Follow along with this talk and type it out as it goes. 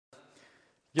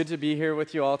Good to be here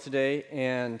with you all today,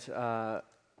 and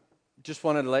just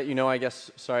wanted to let you know,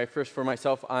 first for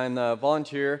myself, I'm the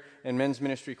volunteer and men's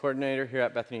ministry coordinator here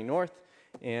at Bethany North,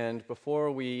 and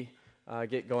before we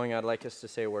get going, I'd like us to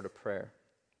say a word of prayer.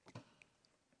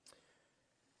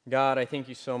 God, I thank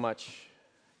you so much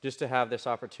just to have this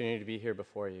opportunity to be here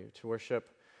before you, to worship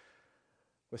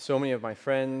with so many of my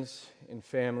friends and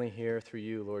family here through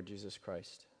you, Lord Jesus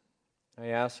Christ. I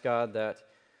ask, God, that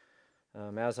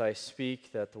as I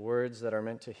speak, that the words that are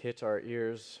meant to hit our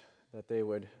ears, that they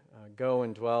would go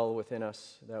and dwell within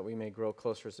us, that we may grow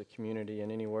closer as a community, and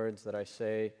any words that I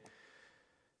say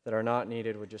that are not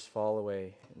needed would just fall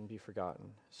away and be forgotten,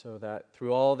 so that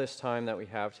through all this time that we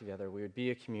have together, we would be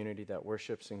a community that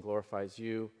worships and glorifies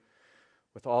you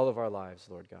with all of our lives,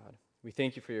 Lord God. We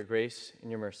thank you for your grace and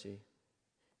your mercy.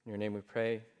 In your name we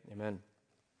pray, amen.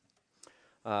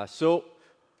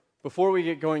 Before we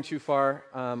get going too far,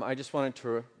 I just wanted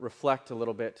to reflect a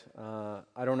little bit.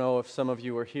 I don't know if some of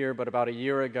you were here, but about a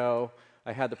year ago,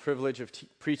 I had the privilege of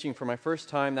preaching for my first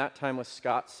time. That time was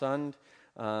Scott Sund.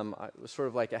 It was sort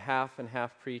of like a half and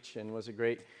half preach, and was a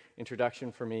great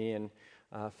introduction for me, and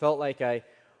felt like I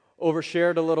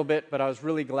overshared a little bit, but I was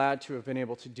really glad to have been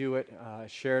able to do it. I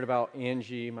shared about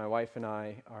Angie, my wife, and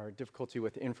I, our difficulty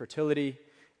with infertility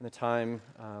and the time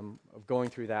of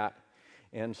going through that.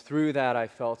 And through that, I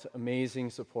felt amazing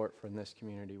support from this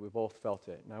community. We both felt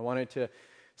it. And I wanted to,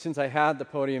 since I had the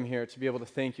podium here, to be able to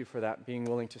thank you for that, being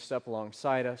willing to step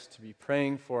alongside us, to be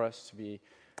praying for us, to be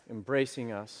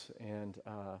embracing us, and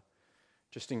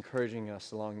just encouraging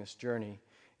us along this journey.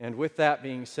 And with that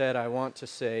being said, I want to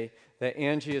say that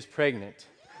Angie is pregnant.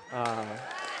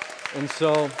 And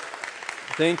so,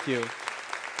 thank you.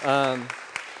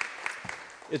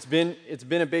 It's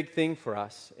been a big thing for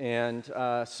us, and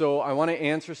so I want to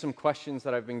answer some questions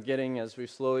that I've been getting as we've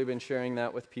slowly been sharing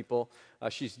that with people.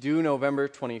 She's due November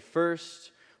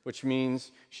 21st, which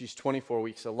means she's 24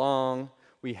 weeks along.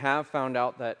 We have found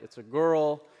out that it's a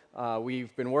girl.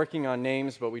 We've been working on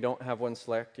names, but we don't have one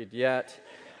selected yet.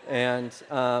 And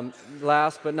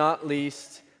last but not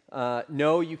least,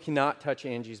 no, you cannot touch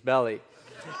Angie's belly.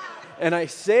 And I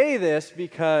say this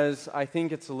because I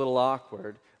think it's a little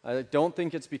awkward. I don't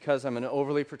think it's because I'm an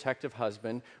overly protective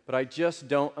husband, but I just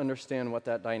don't understand what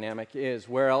that dynamic is.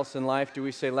 Where else in life do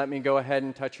we say, let me go ahead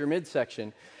and touch your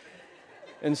midsection?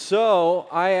 And so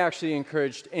I actually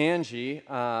encouraged Angie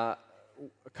a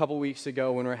couple weeks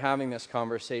ago when we were having this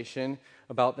conversation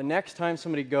about the next time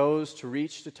somebody goes to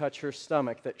reach to touch her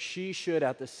stomach, that she should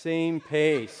at the same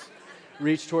pace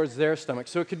reach towards their stomach.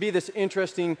 So it could be this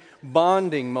interesting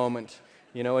bonding moment,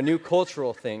 a new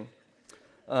cultural thing.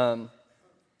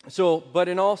 But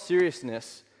in all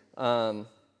seriousness,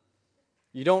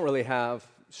 you don't really have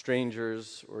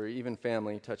strangers or even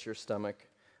family touch your stomach,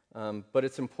 but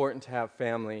it's important to have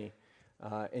family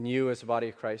and you as a body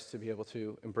of Christ to be able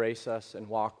to embrace us and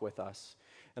walk with us.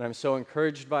 And I'm so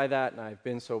encouraged by that, and I've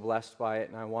been so blessed by it,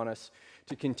 and I want us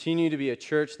to continue to be a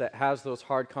church that has those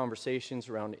hard conversations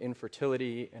around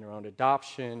infertility and around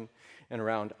adoption and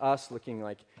around us looking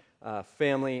like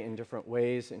family in different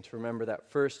ways, and to remember that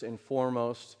first and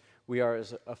foremost, we are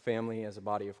as a family, as a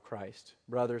body of Christ,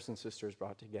 brothers and sisters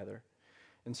brought together.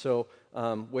 And so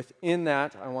within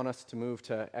that, I want us to move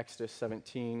to Exodus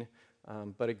 17,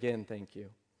 but again, thank you.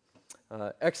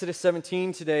 Exodus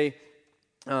 17 today,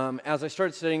 as I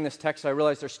started studying this text, I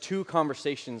realized there's two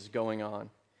conversations going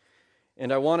on.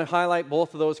 And I want to highlight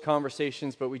both of those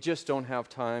conversations, but we just don't have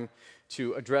time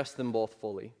to address them both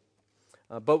fully.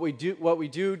 But what we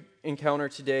do encounter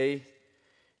today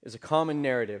is a common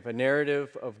narrative, a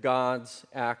narrative of God's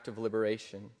act of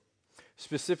liberation.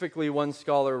 Specifically, one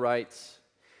scholar writes,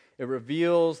 it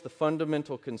reveals the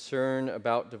fundamental concern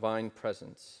about divine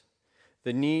presence.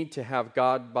 The need to have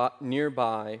God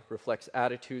nearby reflects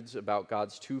attitudes about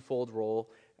God's twofold role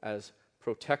as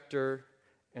protector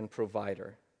and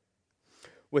provider.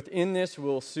 Within this,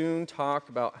 we'll soon talk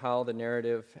about how the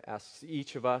narrative asks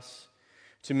each of us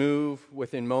to move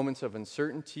within moments of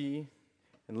uncertainty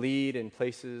and lead in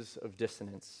places of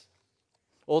dissonance.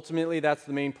 Ultimately, that's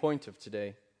the main point of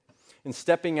today. In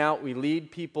stepping out, we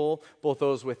lead people, both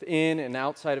those within and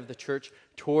outside of the church,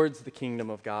 towards the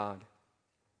kingdom of God.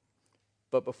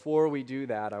 But before we do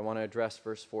that, I want to address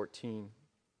verse 14.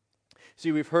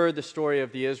 See, we've heard the story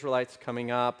of the Israelites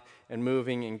coming up and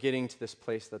moving and getting to this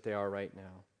place that they are right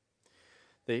now.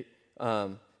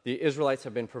 The Israelites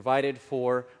have been provided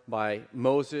for by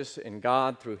Moses and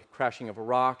God through crashing of a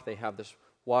rock. They have this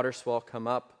water swell come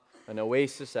up, an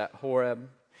oasis at Horeb.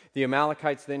 The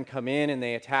Amalekites then come in and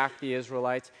they attack the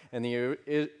Israelites, and the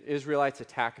Israelites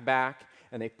attack back,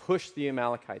 and they push the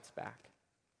Amalekites back.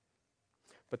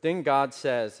 But then God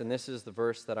says, and this is the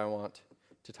verse that I want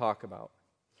to talk about,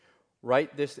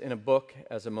 "Write this in a book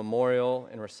as a memorial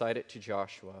and recite it to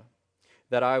Joshua,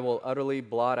 that I will utterly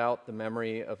blot out the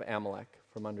memory of Amalek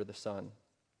from under the sun."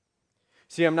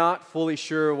 See, I'm not fully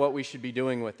sure what we should be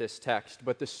doing with this text,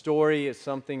 but the story is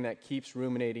something that keeps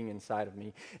ruminating inside of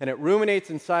me. And it ruminates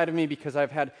inside of me because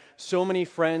I've had so many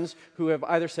friends who have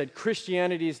either said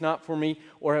Christianity is not for me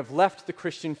or have left the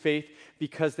Christian faith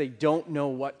because they don't know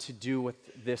what to do with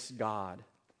this God.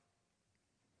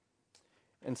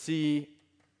 And see,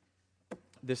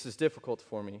 this is difficult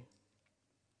for me,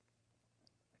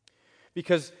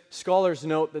 because scholars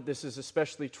note that this is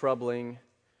especially troubling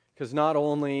because not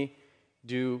only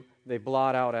do they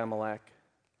blot out Amalek,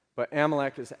 but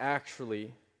Amalek is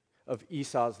actually of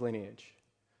Esau's lineage.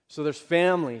 So there's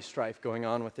family strife going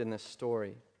on within this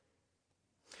story.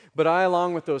 But I,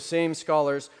 along with those same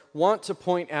scholars, want to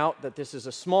point out that this is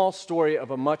a small story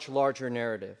of a much larger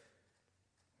narrative.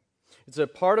 It's a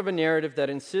part of a narrative that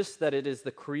insists that it is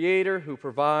the Creator who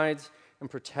provides and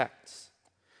protects.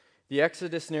 The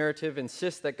Exodus narrative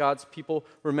insists that God's people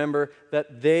remember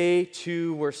that they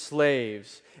too were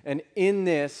slaves, and in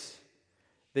this,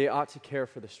 they ought to care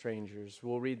for the strangers.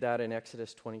 We'll read that in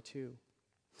Exodus 22.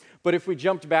 But if we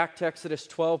jumped back to Exodus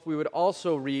 12, we would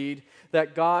also read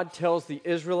that God tells the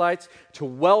Israelites to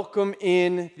welcome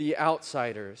in the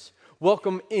outsiders,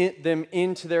 them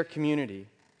into their community.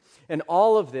 And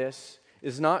all of this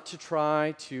is not to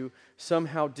try to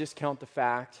somehow discount the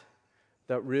fact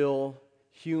that real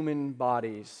human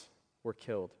bodies were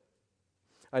killed.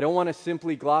 I don't want to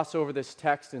simply gloss over this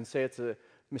text and say it's a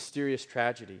mysterious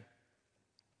tragedy.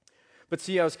 But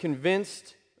see, I was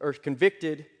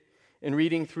convicted in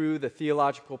reading through the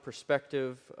theological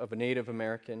perspective of a Native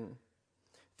American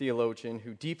theologian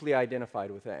who deeply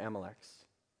identified with the Amaleks.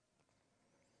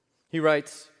 He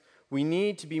writes, "We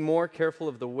need to be more careful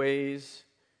of the ways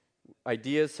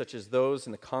ideas such as those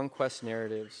in the conquest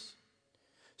narratives,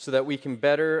 so that we can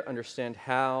better understand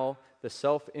how the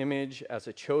self-image as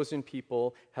a chosen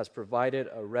people has provided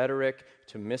a rhetoric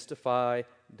to mystify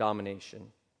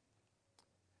domination."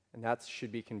 And that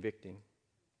should be convicting.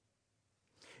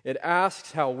 It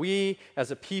asks how we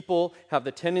as a people have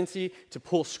the tendency to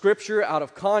pull Scripture out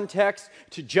of context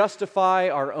to justify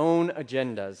our own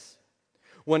agendas.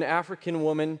 One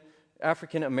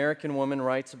African-American woman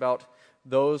writes about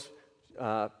those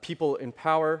people in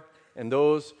power and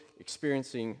those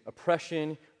experiencing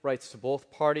oppression, writes to both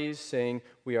parties saying,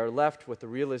 "We are left with the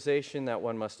realization that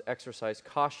one must exercise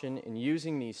caution in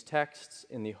using these texts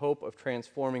in the hope of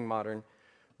transforming modern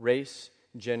race,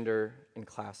 gender, and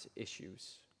class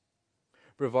issues."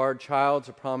 Brevard Childs,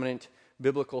 a prominent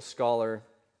biblical scholar,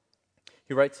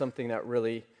 he writes something that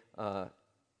really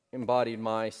embodied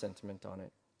my sentiment on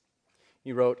it.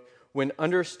 He wrote, "When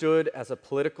understood as a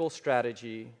political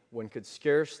strategy, one could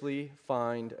scarcely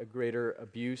find a greater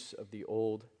abuse of the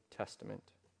Old Testament."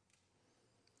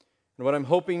 And what I'm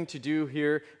hoping to do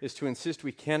here is to insist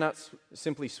we cannot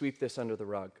simply sweep this under the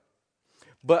rug.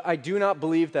 But I do not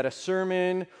believe that a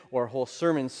sermon or a whole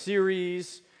sermon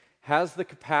series has the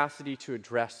capacity to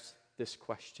address this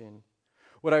question.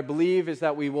 What I believe is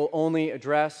that we will only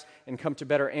address and come to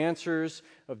better answers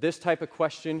of this type of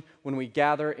question when we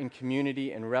gather in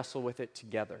community and wrestle with it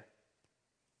together.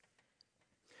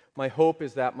 My hope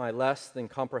is that my less than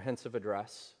comprehensive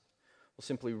address will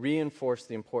simply reinforce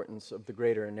the importance of the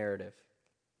greater narrative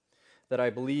that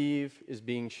I believe is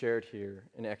being shared here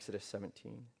in Exodus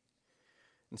 17.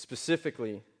 And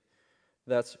specifically,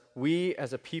 that we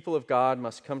as a people of God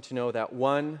must come to know that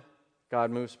 1,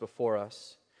 God moves before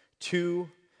us. 2,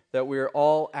 that we are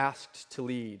all asked to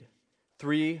lead.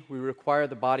 3, we require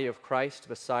the body of Christ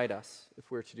beside us if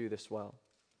we're to do this well.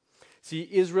 See,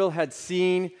 Israel had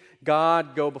seen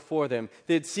God go before them.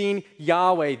 They had seen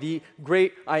Yahweh, the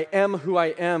great I am who I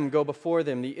am, go before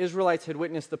them. The Israelites had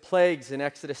witnessed the plagues in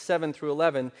Exodus 7 through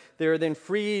 11. They were then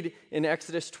freed in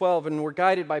Exodus 12 and were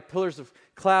guided by pillars of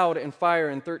cloud and fire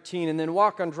in 13, and then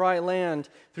walk on dry land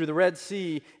through the Red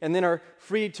Sea, and then are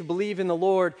freed to believe in the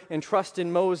Lord and trust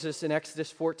in Moses in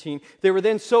Exodus 14. They were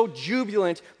then so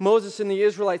jubilant, Moses and the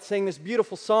Israelites sang this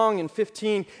beautiful song in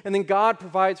 15, and then God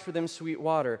provides for them sweet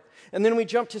water. And then we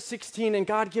jump to 16, and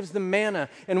God gives them manna.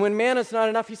 And when manna's not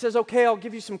enough, he says, "Okay, I'll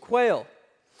give you some quail."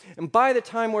 And by the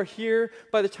time we're here,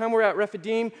 by the time we're at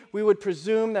Rephidim, we would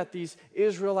presume that these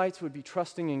Israelites would be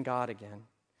trusting in God again,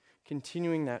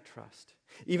 continuing that trust.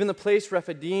 Even the place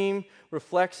Rephidim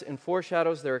reflects and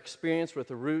foreshadows their experience with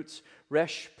the roots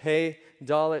Resh, Pe,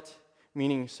 Dalet,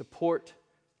 meaning support,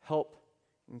 help,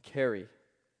 and carry.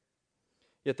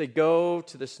 Yet they go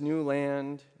to this new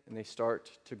land and they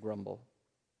start to grumble.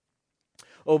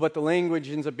 Oh, but the language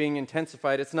ends up being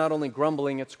intensified. It's not only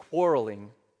grumbling, it's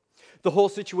quarreling. The whole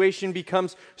situation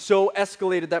becomes so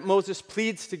escalated that Moses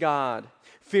pleads to God,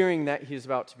 fearing that he is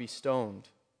about to be stoned.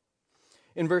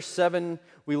 In verse 7,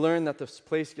 we learn that this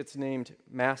place gets named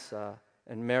Massah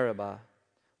and Meribah,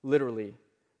 literally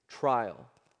trial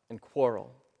and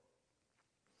quarrel.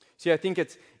 See, I think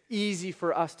it's easy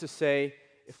for us to say,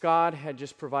 if God had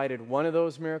just provided one of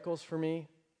those miracles for me,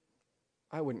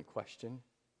 I wouldn't question.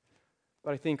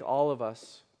 But I think all of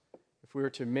us, if we were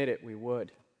to admit it, we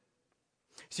would.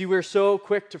 See, we're so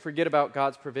quick to forget about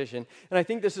God's provision. And I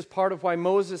think this is part of why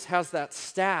Moses has that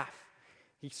staff.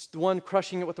 He's the one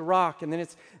crushing it with the rock, and then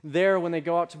it's there when they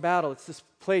go out to battle. It's this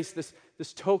place, this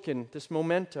token, this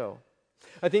memento.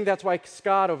 I think that's why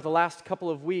Scott, over the last couple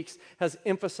of weeks, has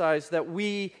emphasized that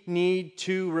we need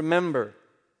to remember.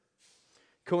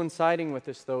 Coinciding with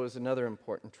this, though, is another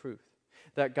important truth,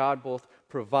 that God both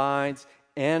provides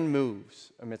and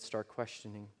moves amidst our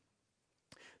questioning.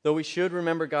 Though we should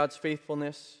remember God's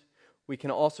faithfulness, we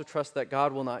can also trust that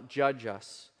God will not judge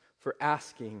us for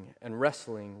asking and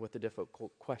wrestling with the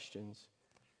difficult questions.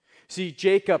 See,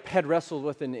 Jacob had wrestled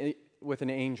with an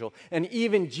angel, and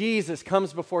even Jesus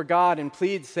comes before God and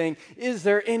pleads, saying, "Is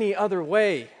there any other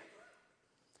way?"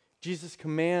 Jesus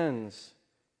commands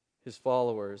his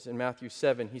followers in Matthew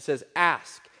 7. He says,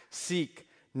 "Ask, seek,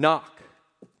 knock."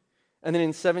 And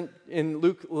then in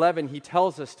Luke 11, he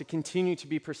tells us to continue to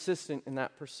be persistent in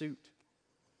that pursuit.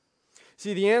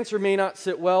 See, the answer may not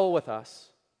sit well with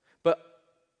us, but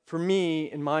for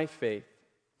me, in my faith,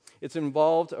 it's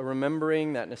involved a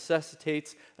remembering that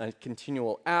necessitates a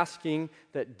continual asking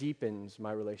that deepens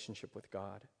my relationship with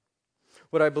God.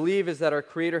 What I believe is that our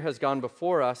Creator has gone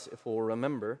before us, if we'll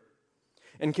remember,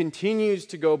 and continues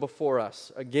to go before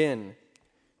us again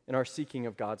in our seeking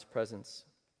of God's presence.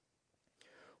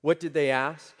 What did they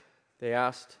ask? They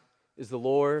asked, "Is the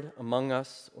Lord among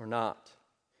us or not?"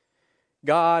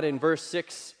 God, in verse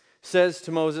 6, says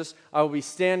to Moses, "I will be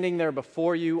standing there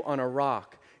before you on a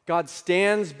rock." God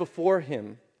stands before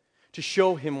him to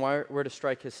show him where to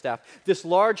strike his staff. This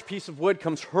large piece of wood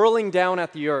comes hurling down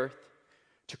at the earth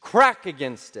to crack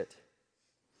against it.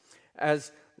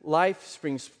 As life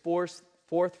springs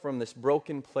forth from this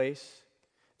broken place,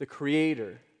 the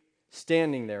Creator,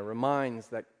 standing there,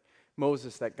 reminds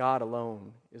Moses that God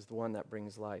alone is the one that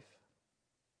brings life.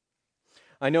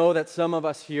 I know that some of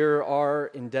us here are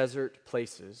in desert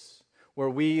places where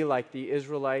we, like the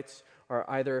Israelites, are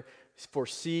either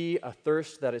foresee a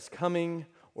thirst that is coming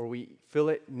or we feel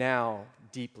it now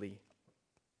deeply.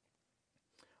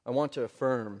 I want to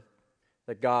affirm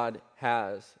that God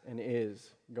has and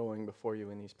is going before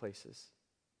you in these places.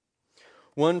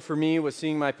 One for me was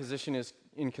seeing my position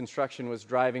in construction was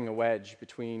driving a wedge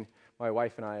between my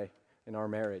wife and I in our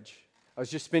marriage. I was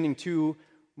just spending too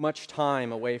much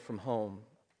time away from home.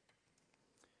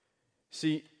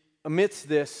 See, amidst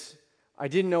this, I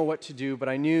didn't know what to do, but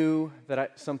I knew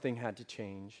that something had to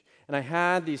change. And I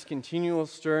had these continual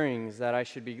stirrings that I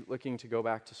should be looking to go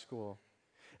back to school.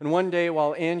 And one day,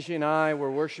 while Angie and I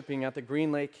were worshiping at the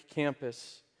Green Lake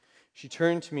campus, she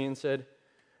turned to me and said,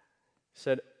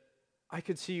 "I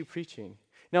could see you preaching."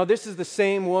 Now, this is the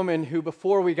same woman who,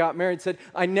 before we got married, said,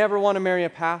 "I never want to marry a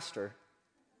pastor."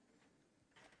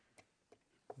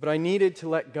 But I needed to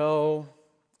let go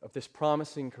of this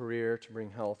promising career to bring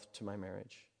health to my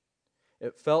marriage.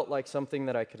 It felt like something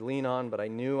that I could lean on, but I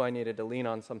knew I needed to lean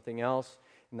on something else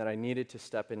and that I needed to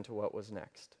step into what was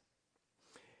next.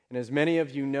 And as many of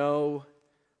you know,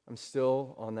 I'm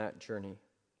still on that journey.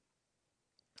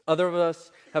 Other of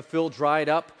us have feel dried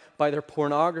up by their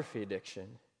pornography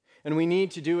addiction. And we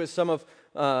need to do as some of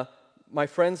my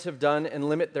friends have done and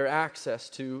limit their access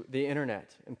to the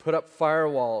internet and put up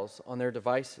firewalls on their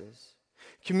devices.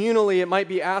 Communally, it might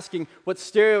be asking what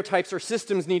stereotypes or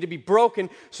systems need to be broken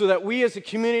so that we as a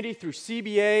community, through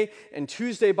CBA and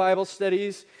Tuesday Bible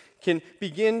studies, can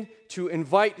begin to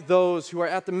invite those who are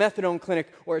at the methadone clinic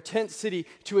or a tent city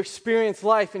to experience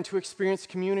life and to experience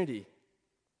community.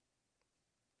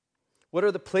 What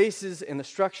are the places and the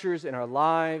structures in our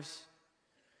lives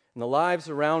and the lives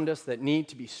around us that need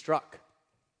to be struck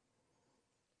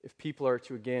if people are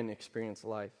to again experience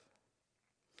life?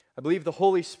 I believe the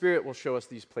Holy Spirit will show us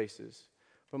these places,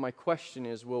 but my question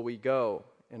is, will we go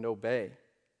and obey?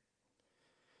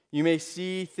 You may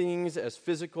see things as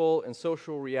physical and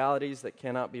social realities that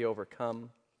cannot be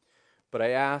overcome, but I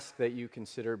ask that you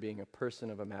consider being a person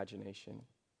of imagination.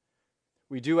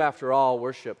 We do, after all,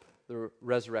 worship the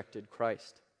resurrected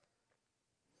Christ.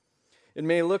 It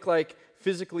may look like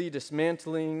physically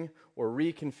dismantling or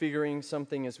reconfiguring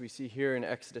something as we see here in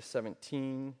Exodus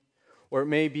 17, or it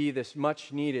may be this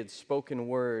much-needed spoken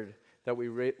word that we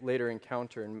later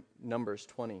encounter in Numbers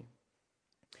 20.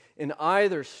 In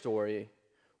either story,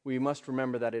 we must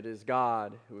remember that it is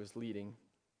God who is leading.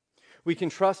 We can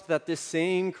trust that this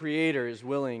same Creator is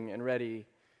willing and ready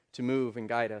to move and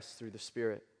guide us through the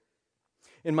Spirit.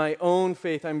 In my own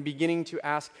faith, I'm beginning to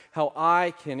ask how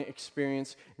I can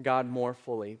experience God more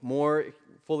fully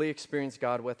experience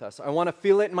God with us. I want to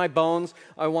feel it in my bones.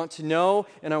 I want to know,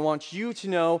 and I want you to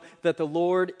know, that the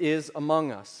Lord is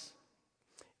among us.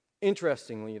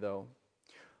 Interestingly, though,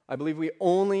 I believe we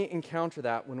only encounter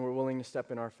that when we're willing to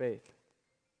step in our faith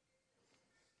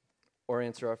or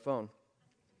answer our phone.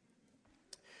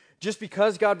 Just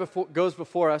because God goes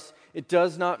before us, it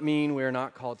does not mean we are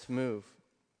not called to move.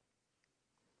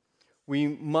 We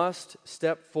must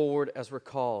step forward as we're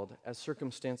called, as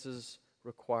circumstances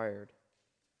required.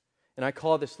 And I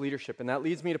call this leadership, and that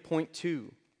leads me to point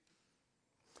 2.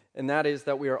 And that is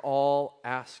that we are all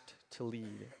asked to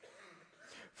lead.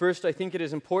 First, I think it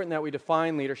is important that we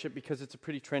define leadership because it's a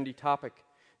pretty trendy topic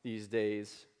these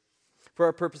days. For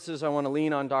our purposes, I want to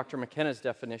lean on Dr. McKenna's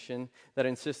definition that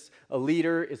insists a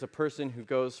leader is a person who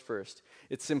goes first.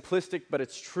 It's simplistic, but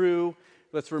it's true.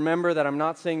 Let's remember that I'm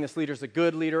not saying this leader is a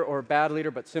good leader or a bad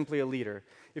leader, but simply a leader.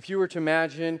 If you were to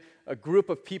imagine a group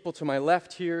of people to my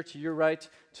left here, to your right,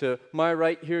 to my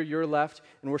right here, your left,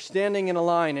 and we're standing in a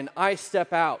line, and I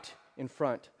step out in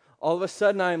front, all of a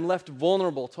sudden I am left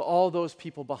vulnerable to all those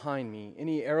people behind me.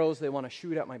 Any arrows they want to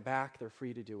shoot at my back, they're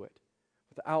free to do it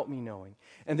without me knowing.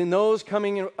 And then those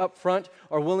coming up front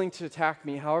are willing to attack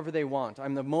me however they want.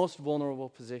 I'm the most vulnerable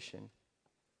position.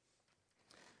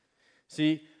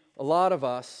 See, a lot of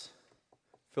us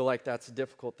feel like that's a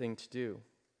difficult thing to do.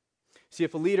 See,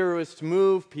 if a leader was to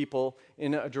move people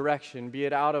in a direction, be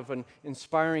it out of an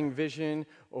inspiring vision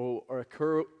or a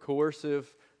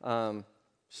coercive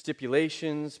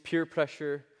stipulations, peer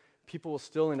pressure, people will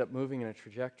still end up moving in a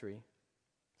trajectory.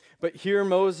 But here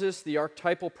Moses, the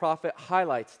archetypal prophet,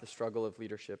 highlights the struggle of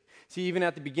leadership. See, even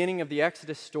at the beginning of the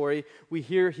Exodus story, we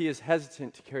hear he is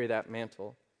hesitant to carry that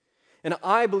mantle. And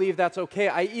I believe that's okay.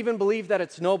 I even believe that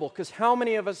it's noble, because how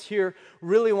many of us here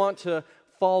really want to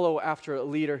follow after a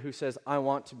leader who says, I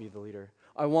want to be the leader.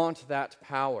 I want that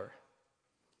power.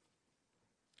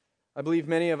 I believe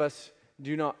many of us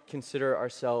do not consider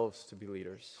ourselves to be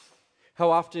leaders.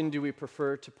 How often do we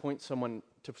prefer to point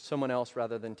to someone else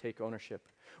rather than take ownership?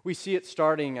 We see it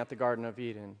starting at the Garden of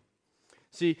Eden.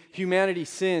 See, humanity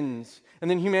sins,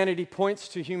 and then humanity points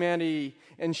to humanity,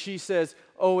 and she says,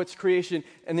 oh, it's creation,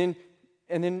 and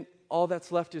then all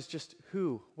that's left is just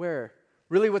who, where.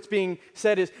 Really what's being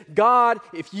said is, God,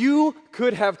 if you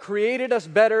could have created us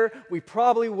better, we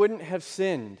probably wouldn't have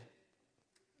sinned.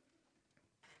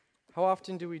 How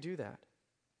often do we do that?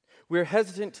 We're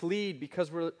hesitant to lead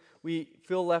because we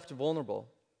feel left vulnerable.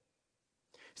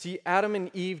 See, Adam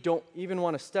and Eve don't even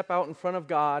want to step out in front of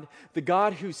God, the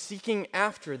God who's seeking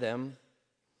after them,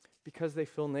 because they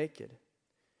feel naked.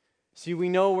 See, we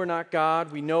know we're not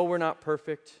God. We know we're not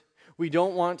perfect. We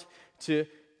don't want to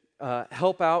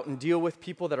help out and deal with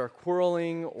people that are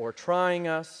quarreling or trying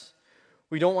us.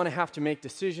 We don't want to have to make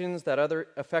decisions that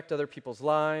affect other people's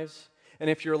lives. And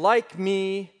if you're like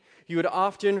me, you would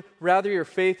often rather your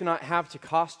faith not have to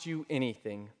cost you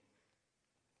anything.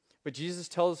 But Jesus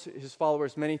tells his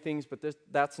followers many things, but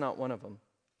that's not one of them.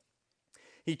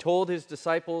 He told his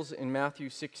disciples in Matthew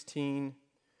 16,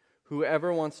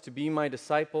 whoever wants to be my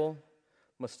disciple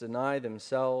must deny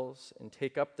themselves and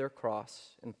take up their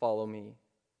cross and follow me.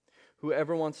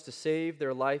 Whoever wants to save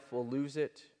their life will lose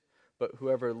it, but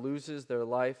whoever loses their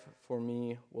life for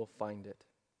me will find it.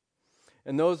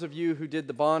 And those of you who did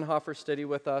the Bonhoeffer study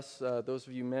with us, those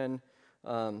of you men,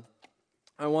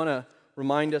 I want to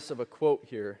remind us of a quote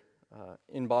here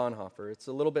in Bonhoeffer. It's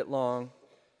a little bit long,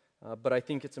 but I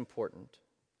think it's important.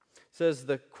 It says,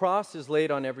 the cross is laid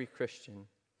on every Christian.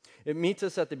 It meets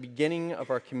us at the beginning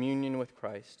of our communion with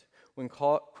Christ. When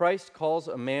Christ calls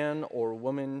a man or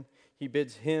woman, he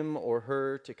bids him or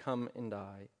her to come and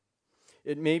die.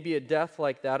 It may be a death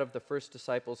like that of the first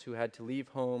disciples who had to leave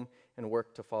home and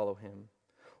work to follow him.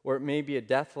 Or it may be a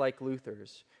death like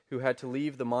Luther's, who had to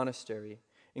leave the monastery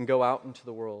and go out into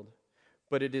the world.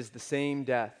 But it is the same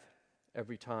death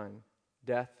every time,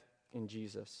 death in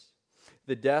Jesus.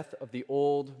 The death of the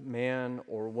old man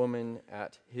or woman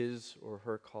at his or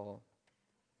her call.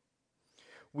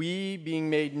 We, being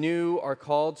made new, are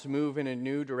called to move in a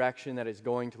new direction that is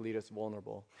going to lead us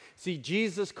vulnerable. See,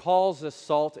 Jesus calls us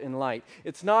salt and light.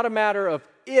 It's not a matter of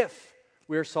if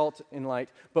we're salt and light,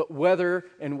 but whether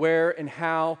and where and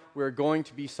how we're going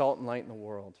to be salt and light in the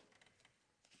world.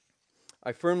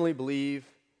 I firmly believe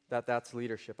that that's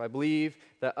leadership. I believe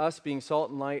that us being salt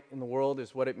and light in the world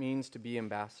is what it means to be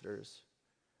ambassadors.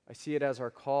 I see it as our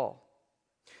call.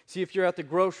 See, if you're at the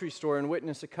grocery store and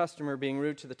witness a customer being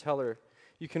rude to the teller,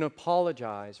 you can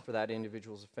apologize for that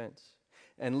individual's offense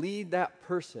and lead that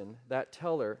person, that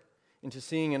teller, into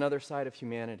seeing another side of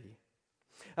humanity.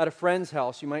 At a friend's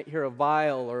house, you might hear a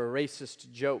vile or a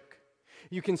racist joke.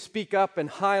 You can speak up and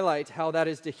highlight how that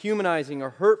is dehumanizing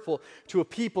or hurtful to a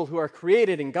people who are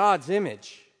created in God's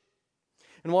image.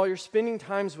 And while you're spending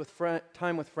time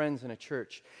with friends in a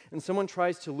church and someone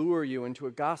tries to lure you into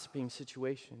a gossiping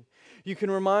situation, you can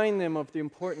remind them of the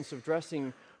importance of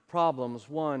addressing problems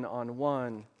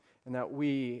one-on-one, and that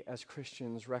we as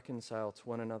Christians reconcile to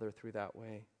one another through that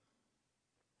way.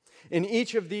 In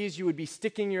each of these, you would be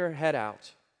sticking your head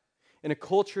out in a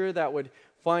culture that would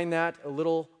find that a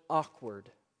little awkward.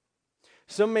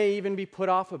 Some may even be put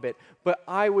off a bit, but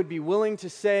I would be willing to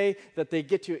say that they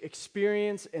get to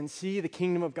experience and see the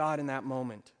kingdom of God in that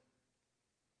moment.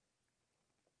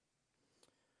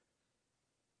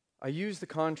 I use the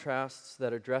contrasts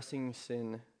that addressing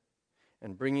sin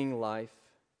and bringing life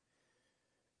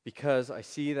because I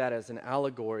see that as an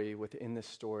allegory within this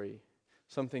story,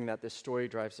 something that this story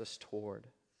drives us toward.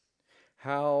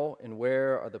 How and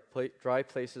where are the dry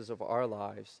places of our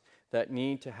lives that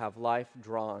need to have life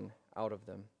drawn out of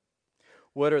them?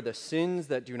 What are the sins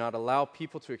that do not allow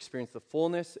people to experience the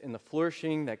fullness and the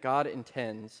flourishing that God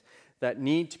intends that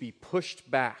need to be pushed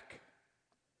back?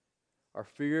 Our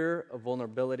fear of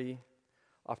vulnerability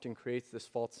often creates this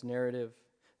false narrative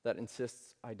that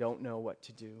insists, I don't know what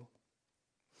to do.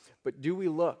 But do we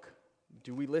look?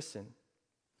 Do we listen?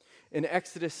 In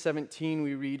Exodus 17,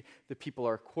 we read, the people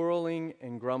are quarreling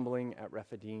and grumbling at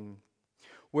Rephidim.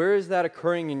 Where is that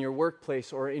occurring in your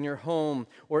workplace or in your home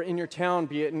or in your town,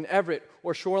 be it in Everett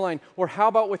or Shoreline, or how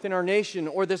about within our nation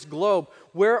or this globe?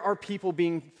 Where are people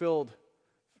being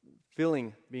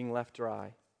being left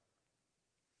dry?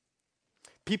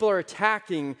 People are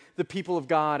attacking the people of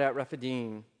God at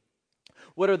Rephidim.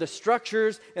 What are the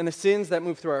structures and the sins that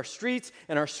move through our streets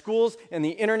and our schools and the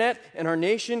internet and our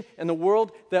nation and the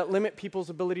world that limit people's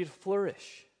ability to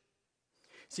flourish?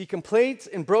 See, complaints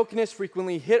and brokenness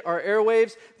frequently hit our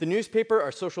airwaves, the newspaper,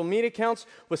 our social media accounts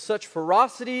with such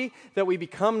ferocity that we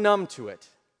become numb to it.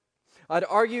 I'd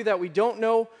argue that we don't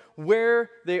know where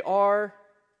they are,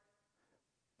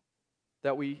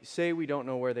 that we say we don't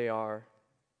know where they are,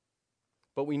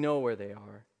 but we know where they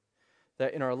are.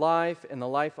 That in our life and the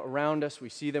life around us, we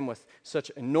see them with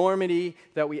such enormity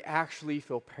that we actually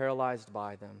feel paralyzed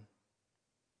by them.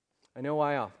 I know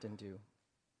I often do.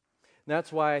 And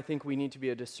that's why I think we need to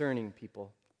be a discerning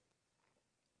people.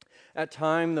 At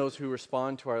times, those who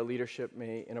respond to our leadership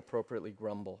may inappropriately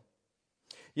grumble.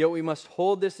 Yet we must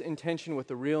hold this intention with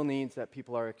the real needs that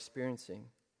people are experiencing.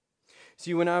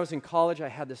 See, when I was in college, I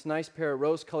had this nice pair of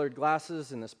rose-colored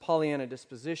glasses and this Pollyanna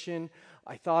disposition.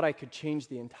 I thought I could change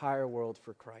the entire world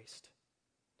for Christ.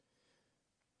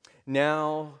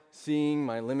 Now, seeing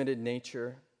my limited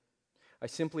nature, I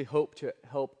simply hope to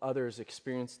help others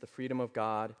experience the freedom of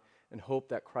God and hope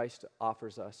that Christ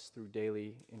offers us through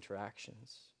daily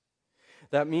interactions.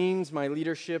 That means my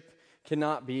leadership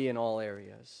cannot be in all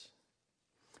areas,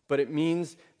 but it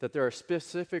means that there are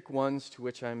specific ones to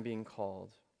which I'm being called.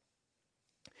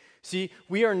 See,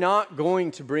 we are not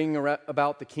going to bring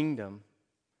about the kingdom.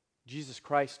 Jesus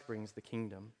Christ brings the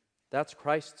kingdom. That's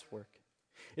Christ's work.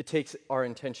 It takes our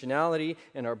intentionality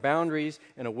and our boundaries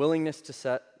and a willingness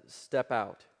to step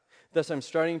out. Thus, I'm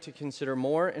starting to consider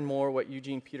more and more what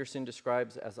Eugene Peterson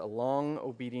describes as a long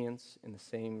obedience in the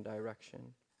same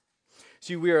direction.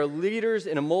 See, we are leaders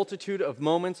in a multitude of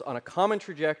moments on a common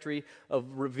trajectory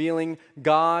of revealing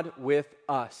God with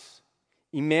us,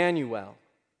 Emmanuel,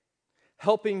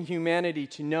 helping humanity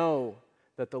to know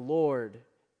that the Lord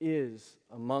is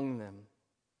among them.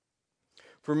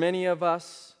 For many of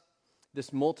us,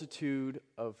 this multitude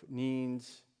of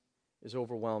needs is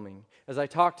overwhelming. As I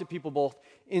talk to people both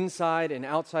inside and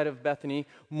outside of Bethany,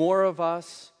 more of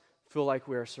us feel like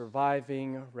we are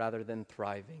surviving rather than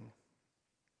thriving.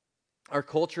 Our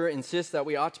culture insists that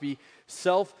we ought to be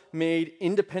self-made,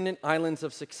 independent islands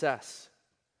of success.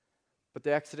 But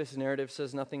the Exodus narrative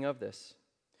says nothing of this.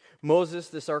 Moses,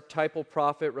 this archetypal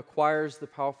prophet, requires the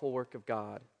powerful work of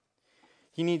God.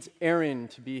 He needs Aaron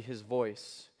to be his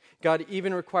voice. God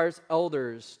even requires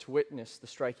elders to witness the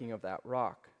striking of that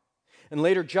rock. And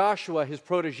later, Joshua, his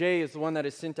protege, is the one that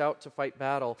is sent out to fight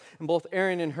battle. And both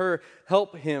Aaron and Hur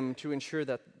help him to ensure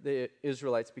that the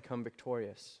Israelites become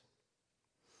victorious.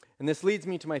 And this leads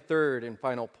me to my third and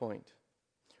final point.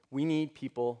 We need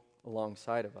people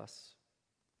alongside of us.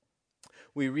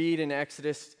 We read in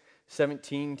Exodus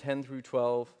 17, 10 through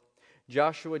 12,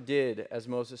 Joshua did as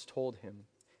Moses told him,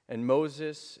 and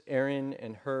Moses, Aaron,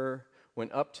 and Hur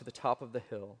went up to the top of the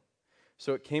hill.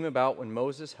 So it came about when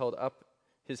Moses held up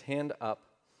his hand up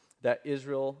that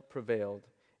Israel prevailed,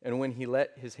 and when he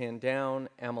let his hand down,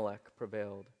 Amalek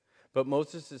prevailed. But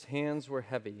Moses' hands were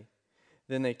heavy.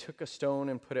 Then they took a stone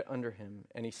and put it under him,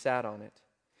 and he sat on it.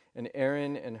 And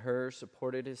Aaron and Hur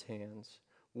supported his hands,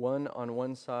 one on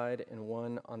one side and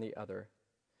one on the other.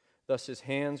 Thus his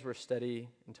hands were steady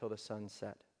until the sun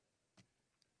set.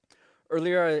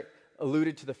 Earlier I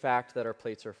alluded to the fact that our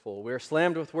plates are full. We are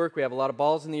slammed with work. We have a lot of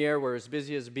balls in the air. We're as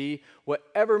busy as a bee.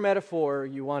 Whatever metaphor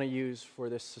you want to use for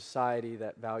this society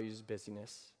that values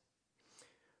busyness.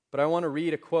 But I want to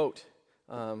read a quote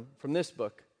from this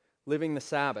book, Living the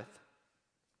Sabbath.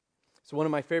 It's one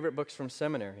of my favorite books from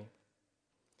seminary.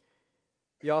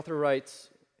 The author writes,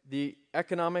 "The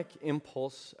economic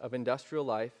impulse of industrial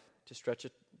life, to stretch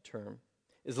a term,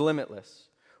 is limitless.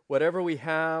 Whatever we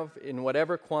have in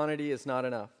whatever quantity is not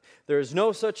enough. There is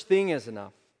no such thing as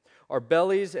enough. Our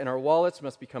bellies and our wallets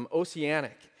must become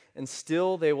oceanic, and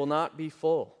still they will not be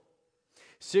full.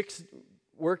 6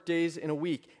 work days in a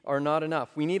week are not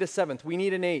enough. We need a 7th. We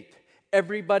need an 8th.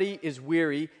 Everybody is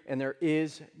weary, and there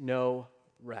is no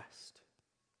rest."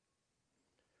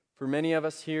 For many of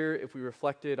us here, if we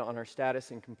reflected on our status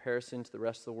in comparison to the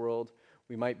rest of the world,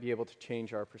 we might be able to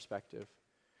change our perspective.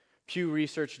 Pew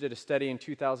Research did a study in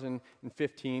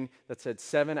 2015 that said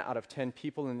 7 out of 10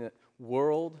 people in the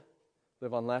world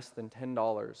live on less than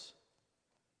 $10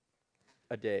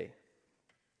 a day.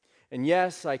 And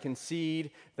yes, I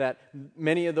concede that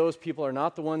many of those people are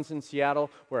not the ones in Seattle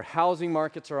where housing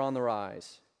markets are on the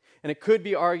rise. And it could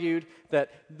be argued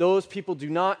that those people do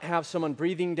not have someone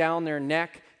breathing down their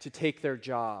neck to take their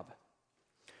job.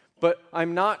 But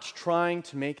I'm not trying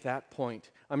to make that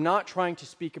point. I'm not trying to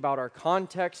speak about our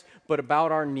context, but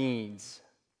about our needs.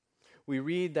 We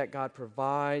read that God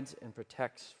provides and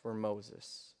protects for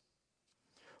Moses,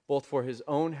 both for his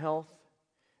own health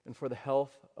and for the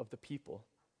health of the people.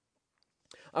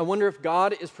 I wonder if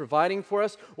God is providing for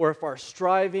us or if our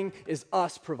striving is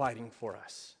us providing for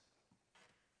us.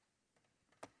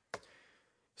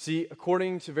 See,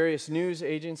 according to various news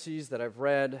agencies that I've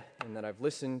read and that I've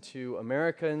listened to,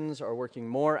 Americans are working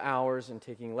more hours and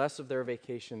taking less of their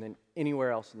vacation than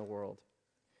anywhere else in the world.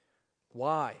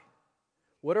 Why?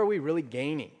 What are we really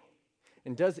gaining?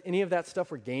 And does any of that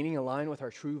stuff we're gaining align with our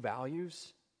true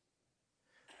values?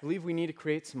 I believe we need to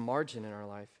create some margin in our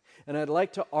life. And I'd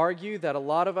like to argue that a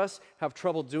lot of us have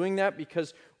trouble doing that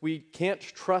because we can't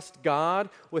trust God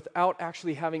without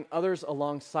actually having others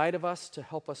alongside of us to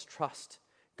help us trust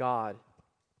God.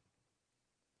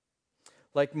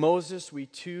 Like Moses, we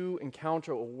too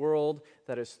encounter a world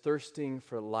that is thirsting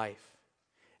for life,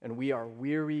 and we are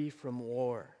weary from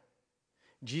war.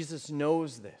 Jesus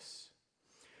knows this.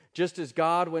 Just as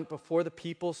God went before the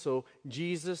people, so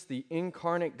Jesus, the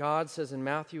incarnate God, says in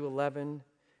Matthew 11,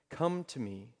 "Come to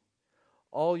me,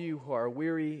 all you who are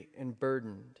weary and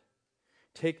burdened.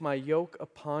 Take my yoke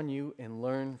upon you and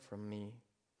learn from me,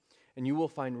 and you will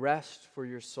find rest for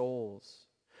your souls.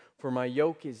 For my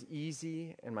yoke is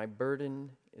easy and my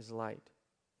burden is light."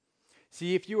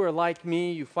 See, if you are like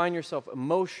me, you find yourself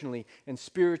emotionally and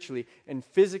spiritually and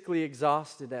physically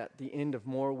exhausted at the end of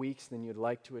more weeks than you'd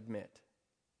like to admit.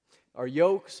 Our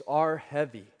yokes are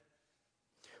heavy.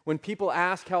 When people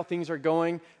ask how things are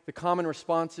going, the common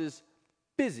response is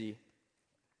busy.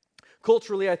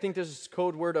 Culturally, I think this is a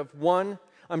code word of 1,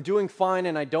 I'm doing fine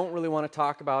and I don't really want to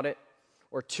talk about it,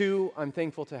 or 2, I'm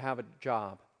thankful to have a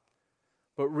job.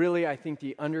 But really, I think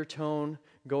the undertone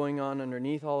going on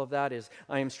underneath all of that is,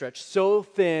 I am stretched so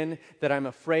thin that I'm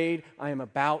afraid I am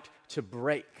about to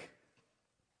break.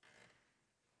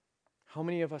 How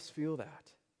many of us feel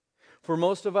that? For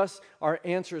most of us, our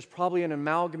answer is probably an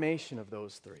amalgamation of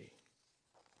those 3.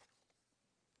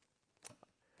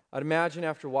 I'd imagine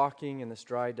after walking in this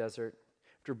dry desert,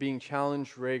 after being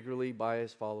challenged regularly by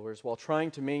his followers, while trying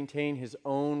to maintain his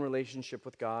own relationship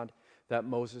with God, that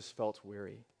Moses felt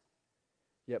weary.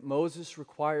 Yet Moses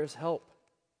requires help.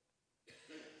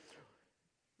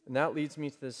 And that leads me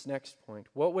to this next point.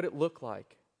 What would it look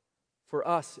like for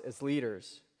us as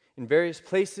leaders in various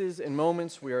places and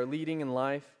moments we are leading in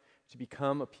life to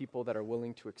become a people that are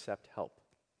willing to accept help?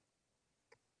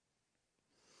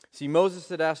 See, Moses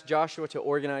had asked Joshua to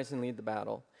organize and lead the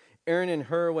battle. Aaron and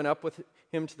Hur went up with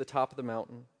him to the top of the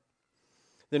mountain.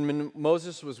 Then when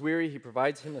Moses was weary, he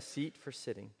provides him a seat for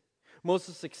sitting.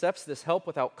 Moses accepts this help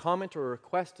without comment or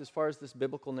request as far as this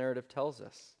biblical narrative tells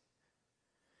us.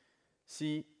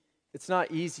 See, it's not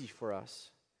easy for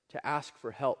us to ask for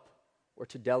help or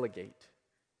to delegate.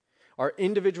 Our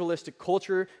individualistic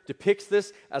culture depicts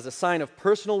this as a sign of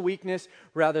personal weakness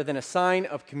rather than a sign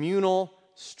of communal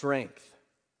strength.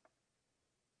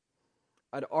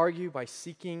 I'd argue by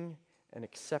seeking and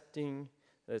accepting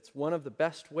that it's one of the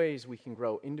best ways we can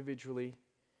grow individually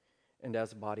and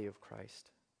as a body of Christ.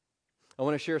 I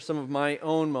want to share some of my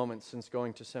own moments since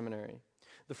going to seminary.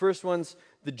 The first one's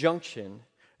the junction.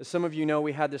 As some of you know,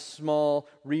 we had this small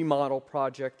remodel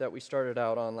project that we started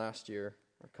out on last year,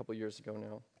 or a couple years ago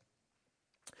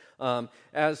now.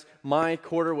 As my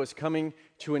quarter was coming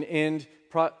to an end,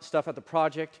 stuff at the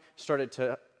project started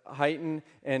to heighten,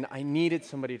 and I needed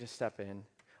somebody to step in.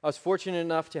 I was fortunate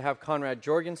enough to have Conrad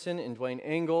Jorgensen and Dwayne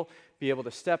Engel be able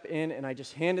to step in, and I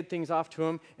just handed things off to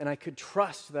him, and I could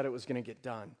trust that it was going to get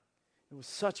done. It was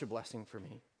such a blessing for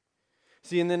me.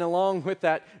 See, and then along with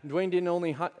that, Dwayne didn't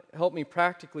only help me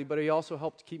practically, but he also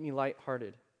helped keep me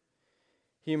lighthearted.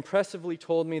 He impressively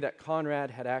told me that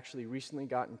Conrad had actually recently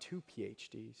gotten 2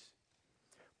 PhDs,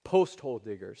 post-hole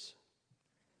diggers.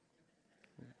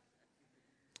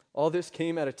 All this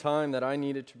came at a time that I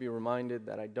needed to be reminded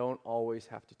that I don't always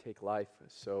have to take life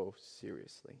so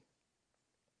seriously.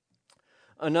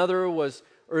 Another was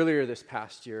earlier this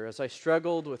past year, as I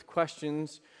struggled with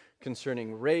questions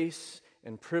concerning race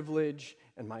and privilege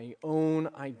and my own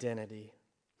identity.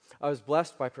 I was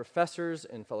blessed by professors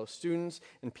and fellow students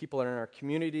and people in our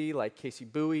community like Casey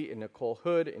Bowie and Nicole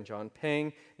Hood and John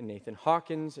Pang and Nathan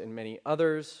Hawkins and many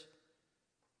others.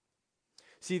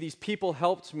 See, these people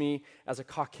helped me as a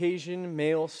Caucasian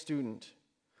male student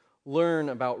learn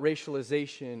about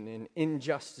racialization and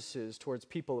injustices towards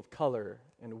people of color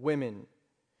and women,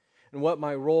 and what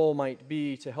my role might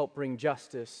be to help bring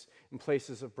justice in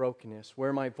places of brokenness,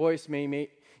 where my voice may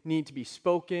need to be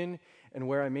spoken and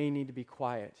where I may need to be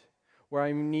quiet, where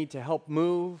I need to help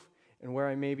move and where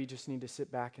I maybe just need to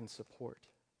sit back and support.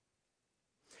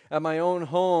 At my own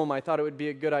home, I thought it would be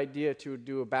a good idea to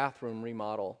do a bathroom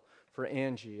remodel for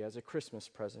Angie as a Christmas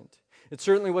present. It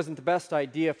certainly wasn't the best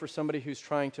idea for somebody who's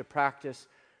trying to practice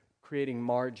creating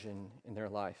margin in their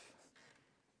life.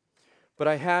 But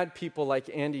I had people like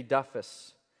Andy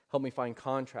Duffus help me find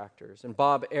contractors, and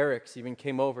Bob Eriks even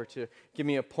came over to give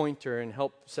me a pointer and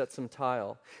help set some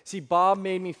tile. See, Bob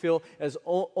made me feel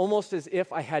almost as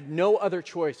if I had no other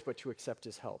choice but to accept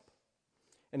his help.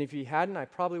 And if he hadn't, I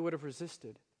probably would have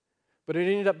resisted. But it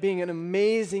ended up being an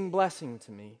amazing blessing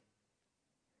to me.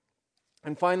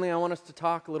 And finally, I want us to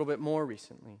talk a little bit more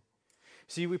recently.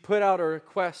 See, we put out a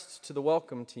request to the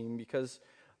welcome team because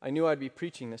I knew I'd be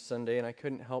preaching this Sunday and I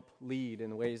couldn't help lead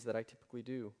in the ways that I typically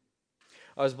do.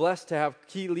 I was blessed to have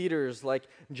key leaders like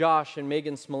Josh and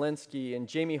Megan Smolensky and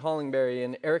Jamie Hollingberry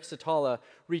and Eric Satala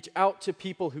reach out to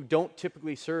people who don't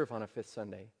typically serve on a fifth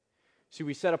Sunday. See,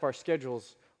 we set up our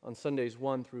schedules on Sundays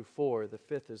 1 through 4. The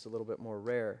fifth is a little bit more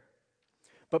rare.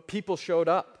 But people showed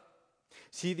up.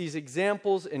 See, these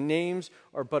examples and names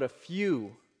are but a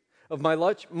few of my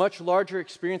much larger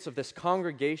experience of this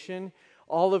congregation,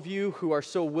 all of you who are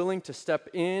so willing to step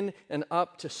in and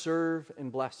up to serve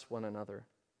and bless one another.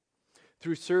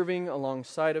 Through serving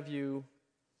alongside of you,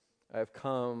 I have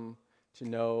come to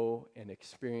know and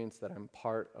experience that I'm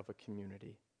part of a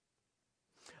community.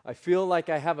 I feel like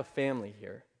I have a family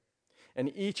here, and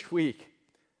each week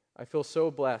I feel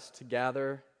so blessed to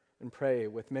gather and pray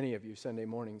with many of you Sunday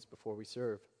mornings before we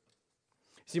serve.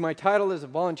 See, my title as a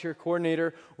volunteer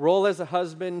coordinator, role as a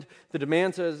husband, the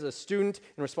demands as a student,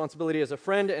 and responsibility as a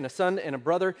friend and a son and a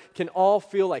brother can all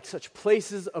feel like such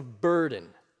places of burden.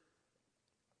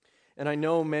 And I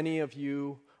know many of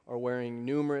you are wearing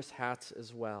numerous hats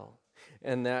as well,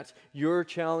 and that your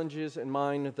challenges and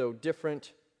mine, though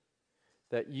different,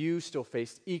 that you still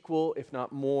face equal, if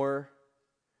not more,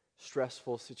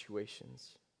 stressful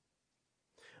situations.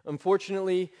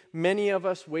 Unfortunately, many of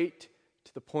us wait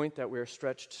to the point that we are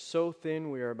stretched so thin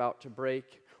we are about to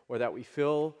break, or that we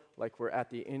feel like we're at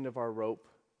the end of our rope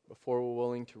before we're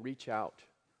willing to reach out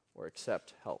or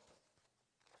accept help.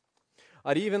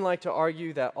 I'd even like to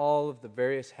argue that all of the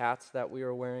various hats that we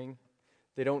are wearing,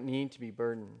 they don't need to be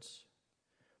burdens,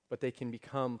 but they can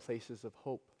become places of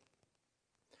hope.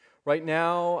 Right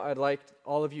now, I'd like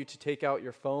all of you to take out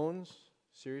your phones,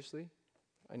 seriously.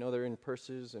 I know they're in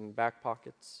purses and back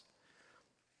pockets.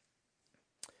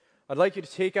 I'd like you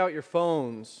to take out your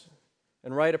phones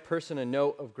and write a person a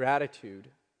note of gratitude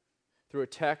through a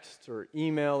text or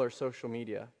email or social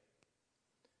media.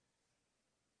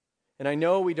 And I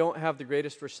know we don't have the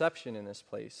greatest reception in this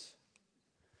place,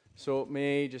 so it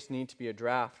may just need to be a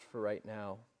draft for right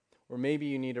now. Or maybe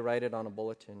you need to write it on a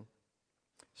bulletin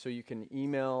so you can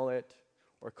email it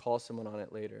or call someone on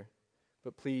it later.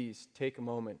 But please take a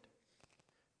moment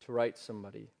to write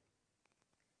somebody.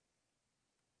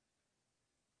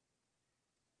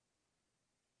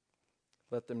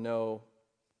 Let them know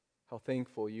how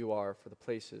thankful you are for the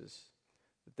places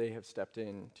that they have stepped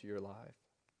into your life.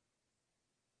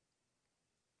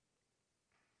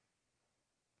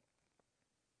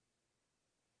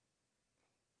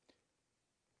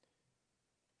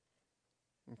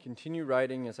 And continue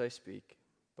writing as I speak,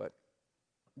 but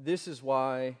this is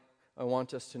why I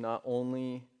want us to not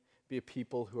only be a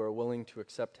people who are willing to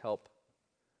accept help,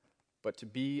 but to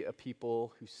be a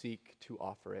people who seek to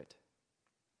offer it.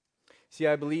 See,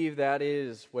 I believe that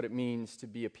is what it means to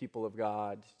be a people of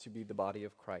God, to be the body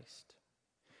of Christ.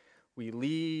 We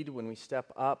lead when we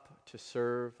step up to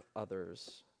serve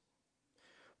others.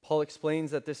 Paul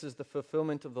explains that this is the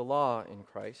fulfillment of the law in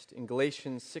Christ. In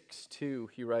Galatians 6:2,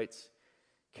 he writes,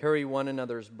 "Carry one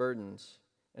another's burdens,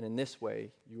 and in this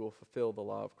way you will fulfill the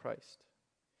law of Christ."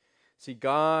 See,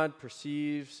 God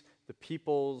perceives the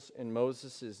people's and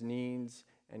Moses' needs,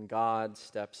 and God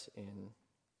steps in.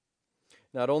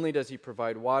 Not only does he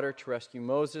provide water to rescue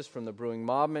Moses from the brewing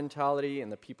mob mentality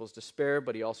and the people's despair,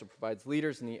 but he also provides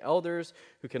leaders and the elders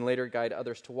who can later guide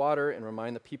others to water and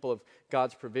remind the people of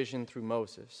God's provision through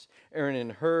Moses. Aaron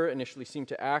and Hur initially seem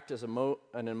to act as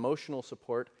an emotional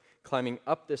support, climbing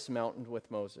up this mountain with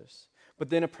Moses. But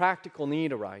then a practical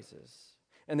need arises,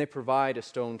 and they provide a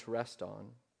stone to rest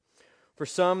on. For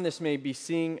some, this may be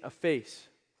seeing a face,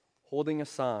 holding a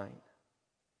sign,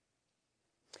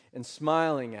 and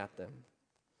smiling at them,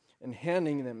 and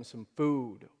handing them some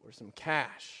food or some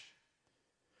cash.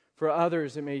 For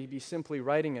others, it may be simply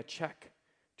writing a check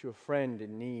to a friend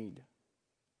in need.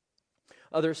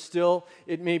 Others still,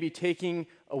 it may be taking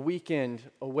a weekend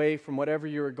away from whatever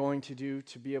you are going to do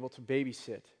to be able to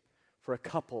babysit for a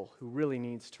couple who really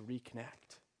needs to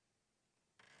reconnect.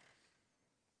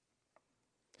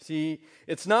 See,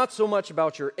 it's not so much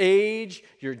about your age,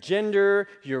 your gender,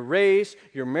 your race,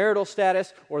 your marital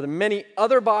status, or the many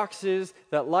other boxes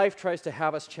that life tries to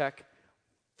have us check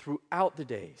throughout the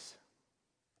days.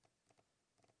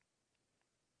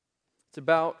 It's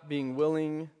about being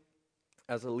willing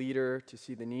as a leader to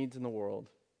see the needs in the world,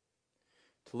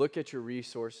 to look at your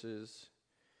resources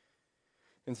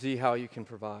and see how you can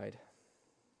provide.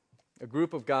 A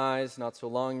group of guys not so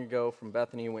long ago from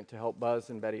Bethany went to help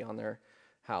Buzz and Betty on their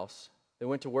house. They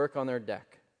went to work on their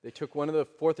deck. They took one of the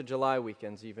 4th of July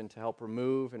weekends even to help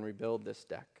remove and rebuild this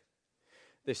deck.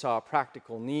 They saw a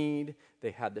practical need, they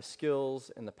had the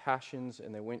skills and the passions,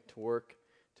 and they went to work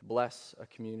to bless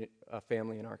a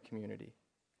family in our community.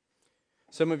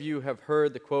 Some of you have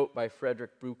heard the quote by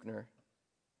Frederick Buechner: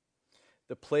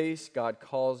 "The place God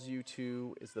calls you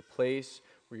to is the place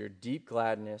where your deep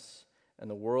gladness and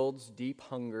the world's deep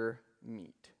hunger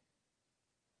meet."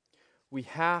 We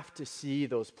have to see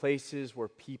those places where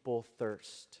people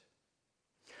thirst,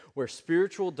 where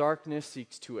spiritual darkness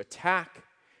seeks to attack,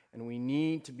 and we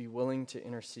need to be willing to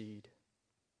intercede.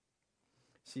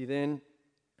 See, then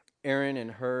Aaron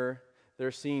and Hur,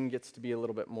 their scene gets to be a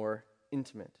little bit more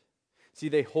intimate. See,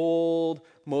 they hold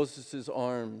Moses'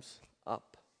 arms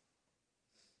up.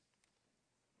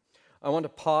 I want to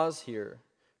pause here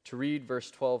to read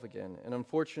verse 12 again, and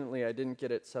unfortunately I didn't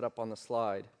get it set up on the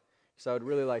slide, so I would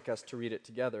really like us to read it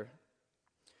together.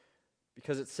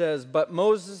 Because it says, "But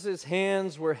Moses'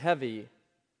 hands were heavy.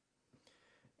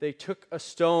 They took a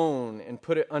stone and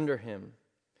put it under him,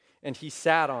 and he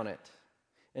sat on it.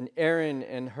 And Aaron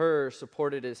and Hur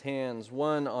supported his hands,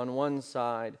 one on one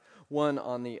side, one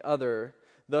on the other.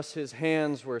 Thus his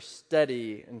hands were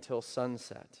steady until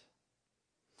sunset."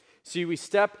 See, we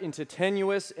step into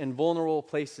tenuous and vulnerable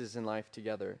places in life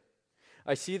together.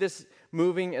 I see this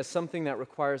moving as something that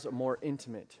requires a more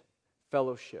intimate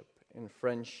fellowship and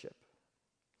friendship.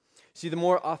 See, the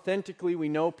more authentically we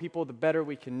know people, the better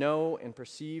we can know and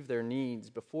perceive their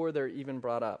needs before they're even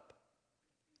brought up.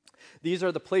 These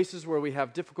are the places where we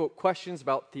have difficult questions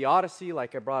about theodicy,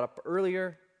 like I brought up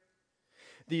earlier.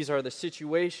 These are the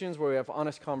situations where we have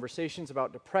honest conversations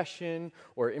about depression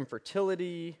or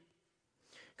infertility.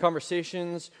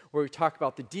 Conversations where we talk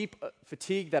about the deep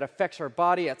fatigue that affects our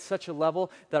body at such a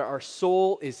level that our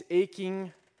soul is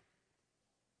aching.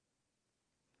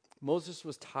 Moses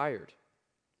was tired.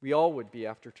 We all would be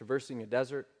after traversing a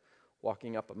desert,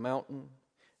 walking up a mountain,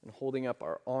 and holding up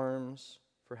our arms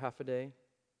for half a day.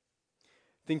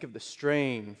 Think of the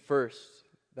strain first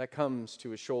that comes to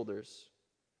his shoulders.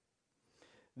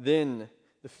 Then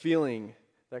the feeling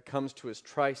that comes to his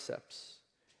triceps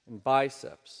and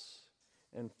biceps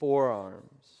and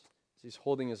forearms as he's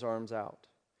holding his arms out.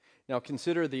 Now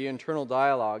consider the internal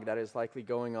dialogue that is likely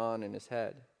going on in his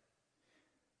head.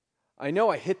 "I know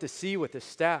I hit the sea with this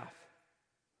staff,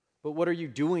 but what are you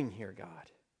doing here,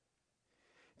 God?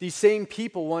 These same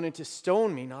people wanted to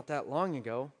stone me not that long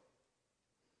ago.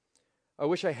 I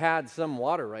wish I had some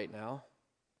water right now.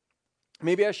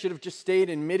 Maybe I should have just stayed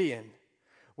in Midian,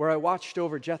 where I watched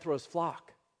over Jethro's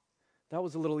flock. That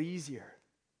was a little easier.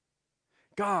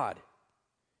 God,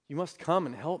 you must come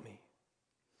and help me.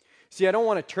 See, I don't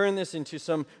want to turn this into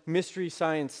some mystery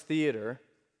science theater,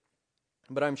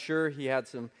 but I'm sure he had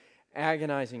some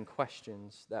agonizing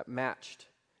questions that matched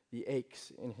the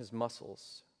aches in his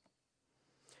muscles.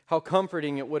 How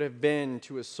comforting it would have been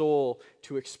to his soul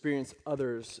to experience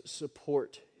others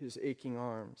support his aching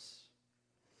arms.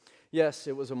 Yes,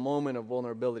 it was a moment of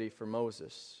vulnerability for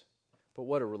Moses, but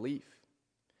what a relief.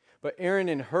 But Aaron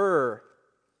and Hur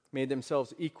made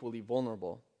themselves equally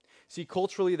vulnerable. See,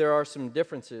 culturally there are some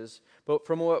differences, but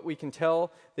from what we can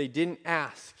tell, they didn't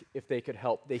ask if they could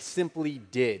help. They simply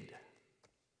did.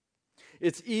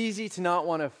 It's easy to not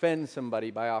want to offend somebody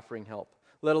by offering help,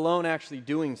 let alone actually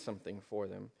doing something for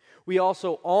them. We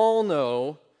also all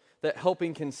know that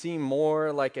helping can seem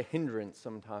more like a hindrance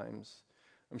sometimes.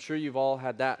 I'm sure you've all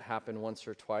had that happen once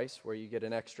or twice, where you get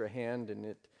an extra hand and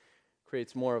it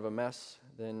creates more of a mess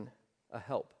than a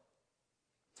help.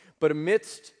 But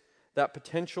amidst that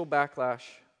potential backlash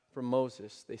from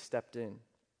Moses, they stepped in.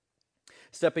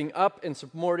 Stepping up and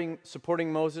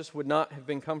supporting Moses would not have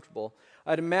been comfortable.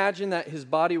 I'd imagine that his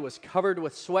body was covered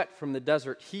with sweat from the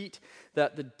desert heat,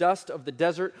 that the dust of the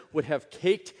desert would have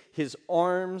caked his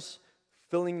arms,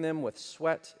 filling them with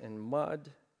sweat and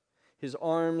mud. His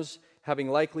arms, having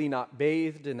likely not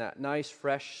bathed in that nice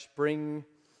fresh spring,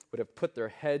 would have put their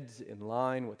heads in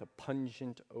line with a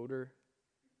pungent odor.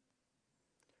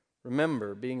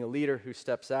 Remember, being a leader who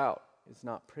steps out is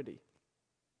not pretty.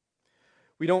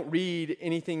 We don't read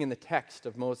anything in the text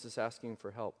of Moses asking for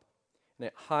help, and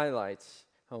it highlights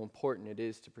how important it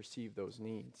is to perceive those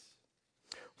needs.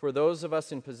 For those of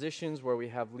us in positions where we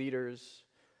have leaders,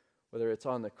 whether it's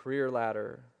on the career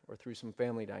ladder or through some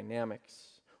family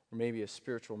dynamics, or maybe a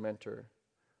spiritual mentor,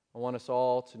 I want us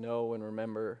all to know and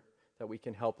remember that we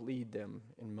can help lead them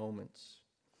in moments.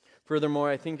 Furthermore,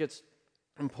 I think it's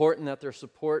important that their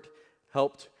support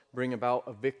helped bring about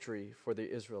a victory for the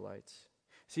Israelites.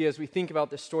 See, as we think about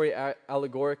this story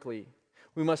allegorically,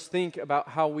 we must think about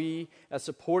how we, as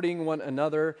supporting one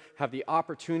another, have the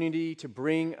opportunity to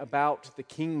bring about the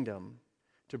kingdom,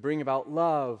 to bring about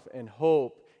love and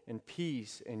hope and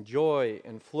peace and joy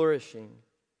and flourishing.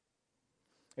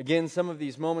 Again, some of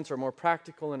these moments are more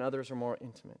practical and others are more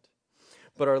intimate.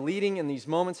 But our leading in these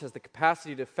moments has the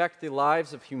capacity to affect the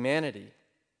lives of humanity.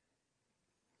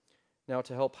 Now,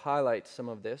 to help highlight some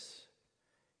of this,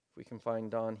 if we can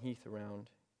find Don Heath around,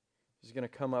 he's going to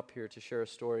come up here to share a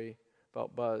story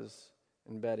about Buzz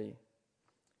and Betty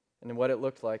and what it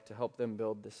looked like to help them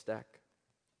build this deck.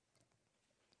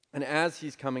 And as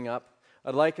he's coming up,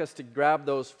 I'd like us to grab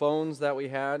those phones that we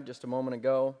had just a moment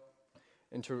ago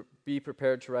and to be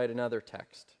prepared to write another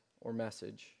text or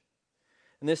message.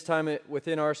 And this time,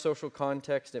 within our social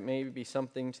context, it may be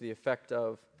something to the effect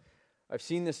of, I've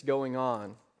seen this going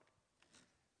on,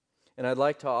 and I'd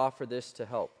like to offer this to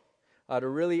help. I'd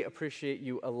really appreciate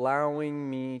you allowing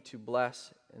me to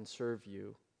bless and serve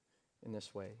you in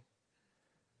this way.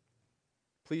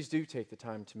 Please do take the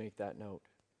time to make that note.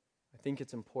 I think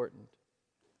it's important.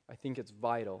 I think it's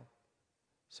vital.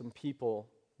 Some people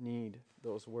need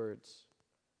those words.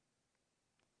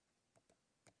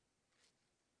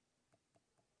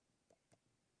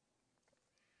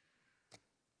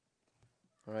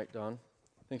 All right, Don,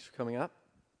 thanks for coming up.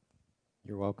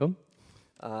 You're welcome.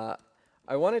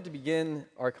 I wanted to begin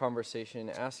our conversation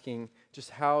asking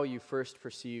just how you first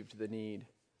perceived the need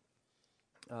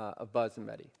of Buzz and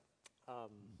Betty.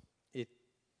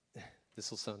 This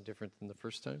will sound different than the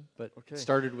first time, but Okay. It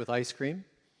started with ice cream.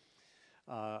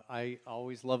 I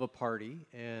always love a party,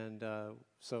 and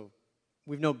so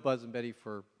we've known Buzz and Betty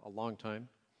for a long time,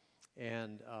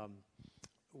 and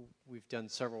we've done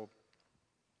several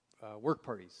work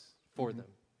parties for them.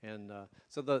 And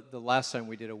so the last time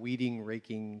we did a weeding,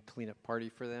 raking, cleanup party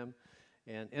for them,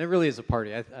 and it really is a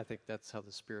party. I think that's how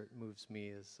the Spirit moves me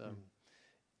is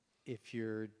if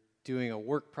you're doing a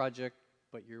work project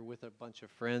but you're with a bunch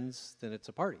of friends, then it's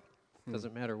a party.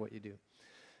 Doesn't matter what you do.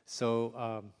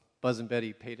 So Buzz and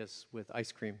Betty paid us with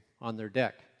ice cream on their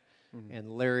deck,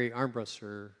 and Larry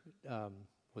Armbruster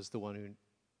was the one who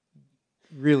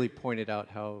really pointed out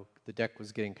how the deck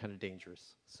was getting kind of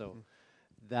dangerous. So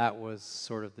that was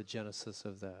sort of the genesis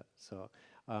of that. So,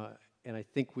 and I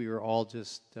think we were all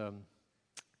just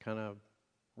kind of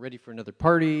ready for another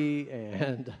party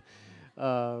and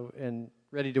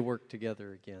ready to work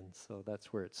together again. So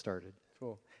that's where it started.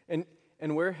 Cool.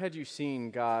 And where had you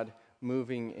seen God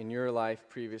moving in your life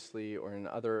previously or in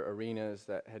other arenas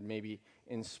that had maybe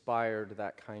inspired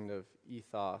that kind of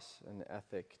ethos and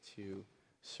ethic to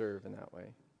serve in that way?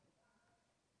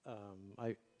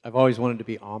 I've always wanted to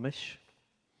be Amish,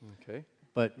 Okay.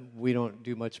 but we don't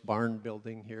do much barn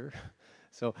building here.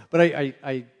 So, but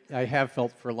I have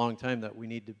felt for a long time that we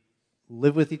need to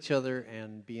live with each other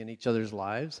and be in each other's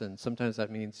lives, and sometimes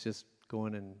that means just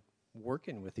going and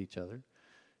working with each other,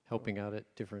 helping out at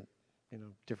different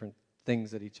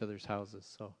things at each other's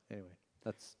houses. So anyway,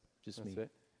 that's just me. That's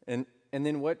it. And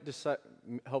then what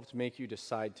helped make you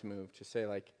decide to move, to say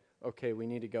like, okay, we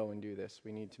need to go and do this.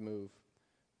 We need to move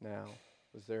now.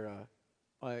 Was there a...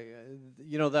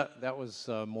 That was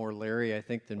more Larry, I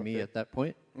think, than me at that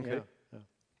point. Okay.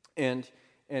 Yeah.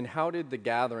 And how did the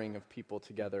gathering of people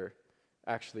together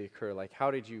actually occur? Like,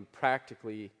 how did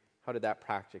that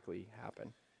practically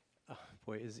happen?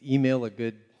 Boy, is email a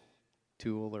good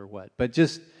tool or what? But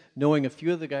just knowing a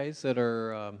few of the guys that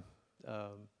are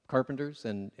carpenters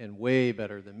and way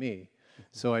better than me. Mm-hmm.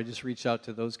 So I just reached out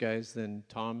to those guys. Then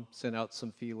Tom sent out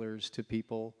some feelers to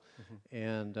people,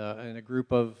 and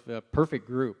a perfect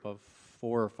group of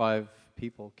 4 or 5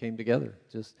 people came together.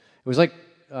 It was like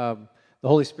the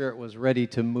Holy Spirit was ready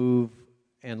to move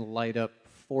and light up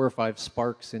 4 or 5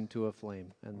 sparks into a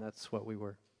flame, and that's what we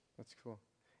were. That's cool.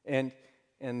 And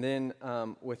then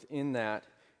within that,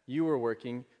 you were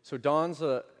working. So Don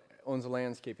owns a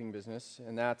landscaping business,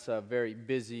 and that's a very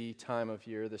busy time of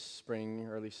year, this spring,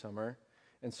 early summer.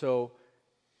 And so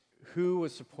who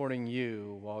was supporting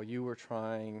you while you were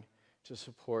trying to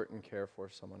support and care for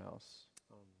someone else?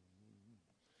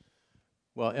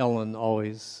 Well, Ellen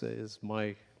always is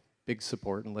my big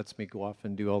support and lets me go off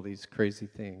and do all these crazy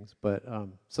things. But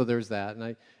so there's that,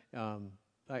 and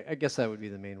I guess that would be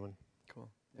the main one. Cool,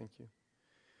 thank you.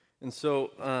 And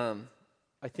so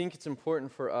I think it's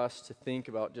important for us to think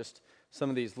about just some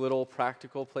of these little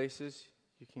practical places.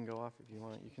 You can go off if you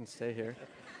want. You can stay here.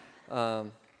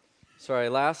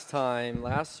 Last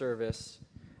service,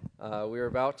 we were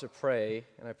about to pray,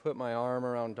 and I put my arm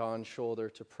around Don's shoulder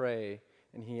to pray,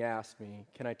 and he asked me,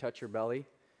 "Can I touch your belly?"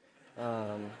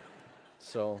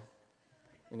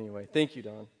 Anyway, thank you,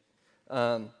 Don.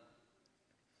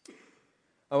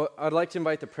 I'd like to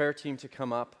invite the prayer team to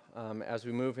come up as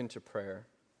we move into prayer.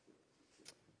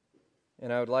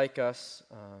 And I would like us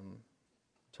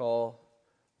to all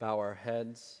bow our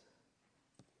heads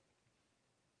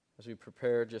as we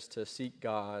prepare just to seek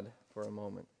God for a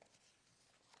moment.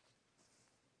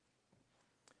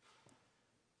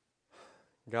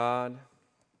 God,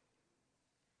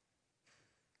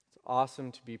 it's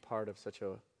awesome to be part of such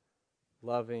a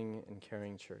loving and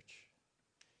caring church.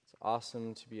 It's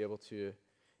awesome to be able to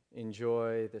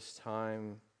enjoy this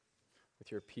time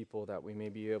with your people, that we may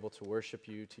be able to worship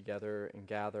you together and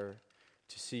gather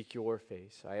to seek your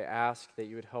face. I ask that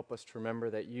you would help us to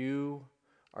remember that you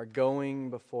are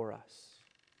going before us,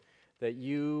 that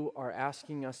you are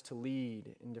asking us to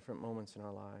lead in different moments in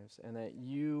our lives, and that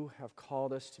you have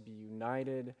called us to be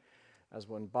united as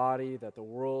one body, that the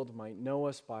world might know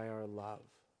us by our love.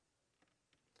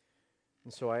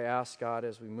 And so I ask, God,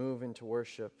 as we move into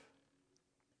worship,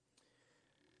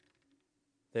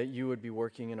 that you would be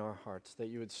working in our hearts, that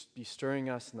you would be stirring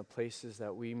us in the places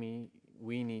that we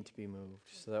need to be moved,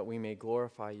 so that we may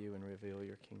glorify you and reveal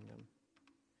your kingdom.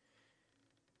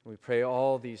 We pray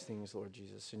all these things, Lord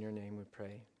Jesus. In your name we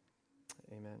pray.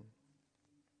 Amen.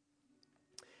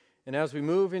 And as we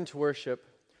move into worship,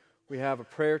 we have a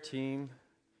prayer team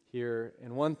here.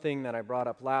 And one thing that I brought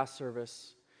up last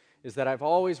service is that I've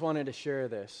always wanted to share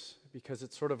this because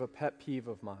it's sort of a pet peeve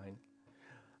of mine.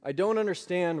 I don't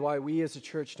understand why we as a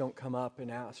church don't come up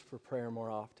and ask for prayer more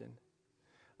often.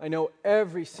 I know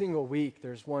every single week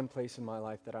there's one place in my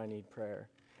life that I need prayer.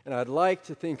 And I'd like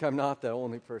to think I'm not the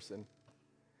only person.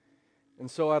 And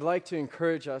so I'd like to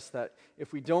encourage us that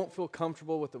if we don't feel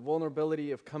comfortable with the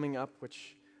vulnerability of coming up,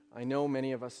 which I know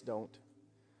many of us don't,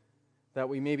 that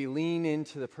we maybe lean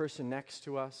into the person next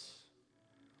to us,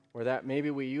 or that maybe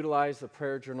we utilize the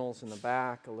prayer journals in the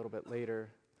back a little bit later,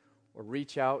 or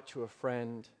reach out to a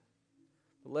friend.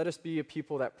 But let us be a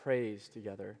people that prays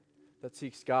together, that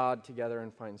seeks God together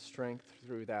and finds strength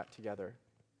through that together.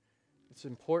 It's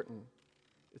important.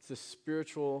 It's a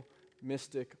spiritual,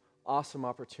 mystic, awesome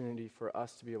opportunity for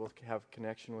us to be able to have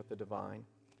connection with the divine.